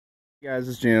Hey guys,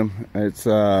 it's Jim. It's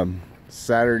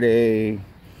Saturday,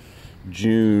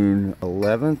 June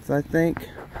 11th, I think.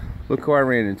 Look who I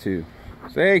ran into.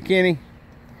 Say hey, Kenny.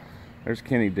 There's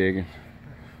Kenny digging.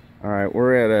 All right,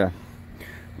 we're at a,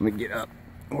 let me get up.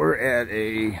 We're at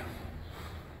a,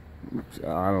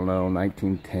 I don't know,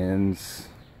 1910s,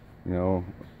 you know,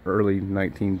 early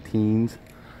 19-teens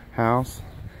house.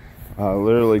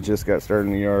 Literally just got started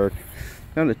in the yard.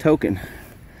 Found a token.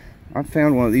 I've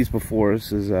found one of these before.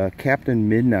 This is Captain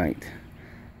Midnight.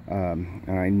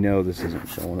 And I know this isn't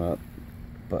showing up,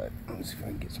 but let's see if I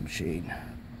can get some shade.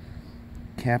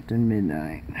 Captain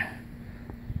Midnight.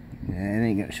 Yeah, it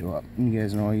ain't gonna show up. You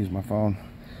guys know I use my phone.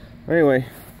 But anyway,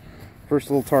 first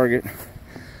little target.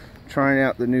 Trying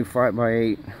out the new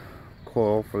 5x8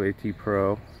 coil for the AT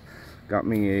Pro. Got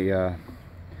me a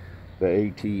the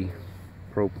AT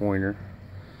Pro pointer.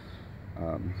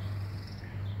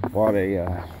 Bought a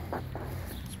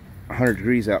 100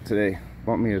 degrees out today.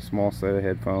 Bought me a small set of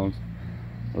headphones.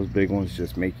 Those big ones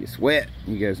just make you sweat.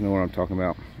 You guys know what I'm talking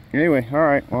about. Anyway, all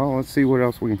right, well, let's see what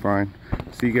else we can find.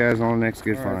 See you guys on the next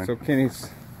good find. So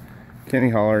Kenny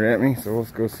hollered at me, so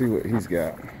let's go see what he's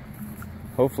got.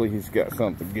 Hopefully he's got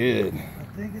something good. I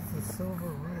think it's a silver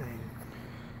ring.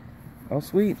 Oh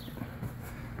sweet,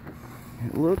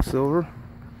 it looks silver.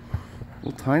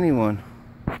 Little tiny one.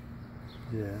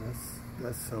 Yeah,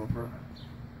 that's silver.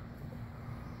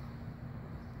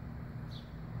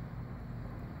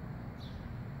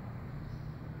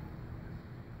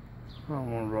 I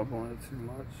don't want to rub on it too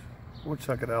much. We'll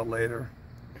check it out later.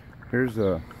 Here's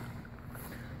a,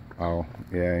 oh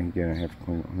yeah, you're gonna have to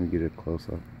clean it. Let me get it close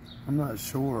up. I'm not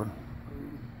sure.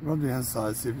 Rub the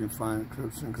inside, see if you can find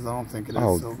encryption, because I don't think it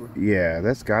is silver. Yeah,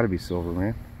 that's gotta be silver,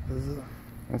 man. Is it?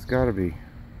 That's gotta be.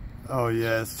 Oh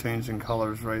yeah, it's changing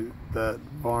colors, right? That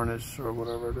varnish or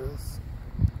whatever it is.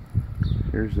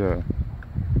 Here's a,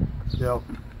 yep.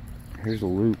 Here's a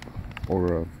loop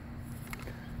or a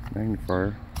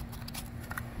magnifier.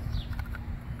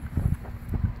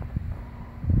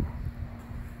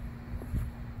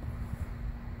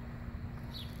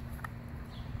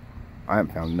 I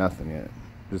haven't found nothing yet,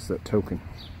 just that token.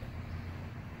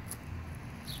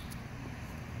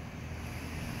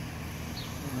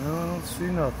 No, I don't see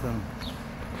nothing.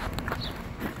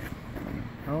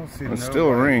 I don't see. It's still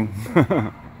a ring.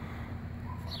 All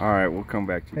right, we'll come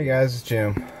back to you. Hey guys, it's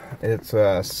Jim. It's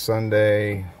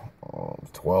Sunday,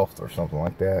 12th or something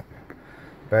like that.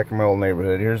 Back in my old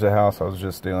neighborhood. Here's the house I was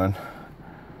just doing.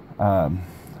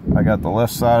 I got the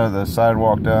left side of the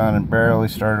sidewalk done and barely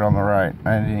started on the right.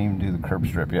 I didn't even do the curb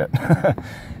strip yet.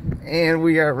 And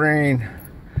we got rain.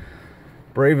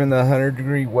 Braving the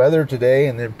 100-degree weather today,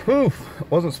 and then poof, it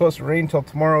wasn't supposed to rain until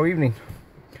tomorrow evening.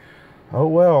 Oh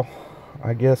well,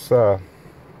 I guess it'll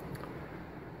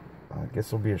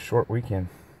be a short weekend.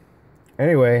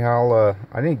 Anyway, I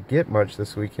didn't get much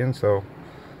this weekend, so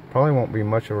probably won't be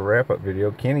much of a wrap-up video.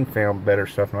 Kenny found better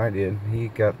stuff than I did. He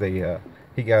got the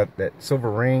he got that silver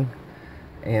ring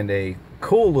and a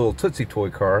cool little Tootsie toy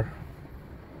car.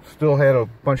 Still had a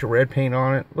bunch of red paint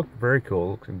on it. Looked very cool.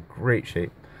 Looks in great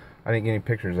shape. I didn't get any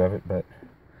pictures of it, but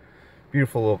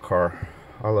beautiful little car.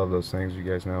 I love those things, you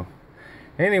guys know.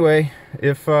 Anyway,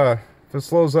 if it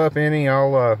slows up any,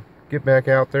 I'll get back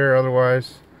out there.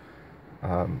 Otherwise,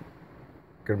 gonna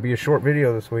be a short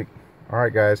video this week. All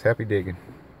right, guys, happy digging.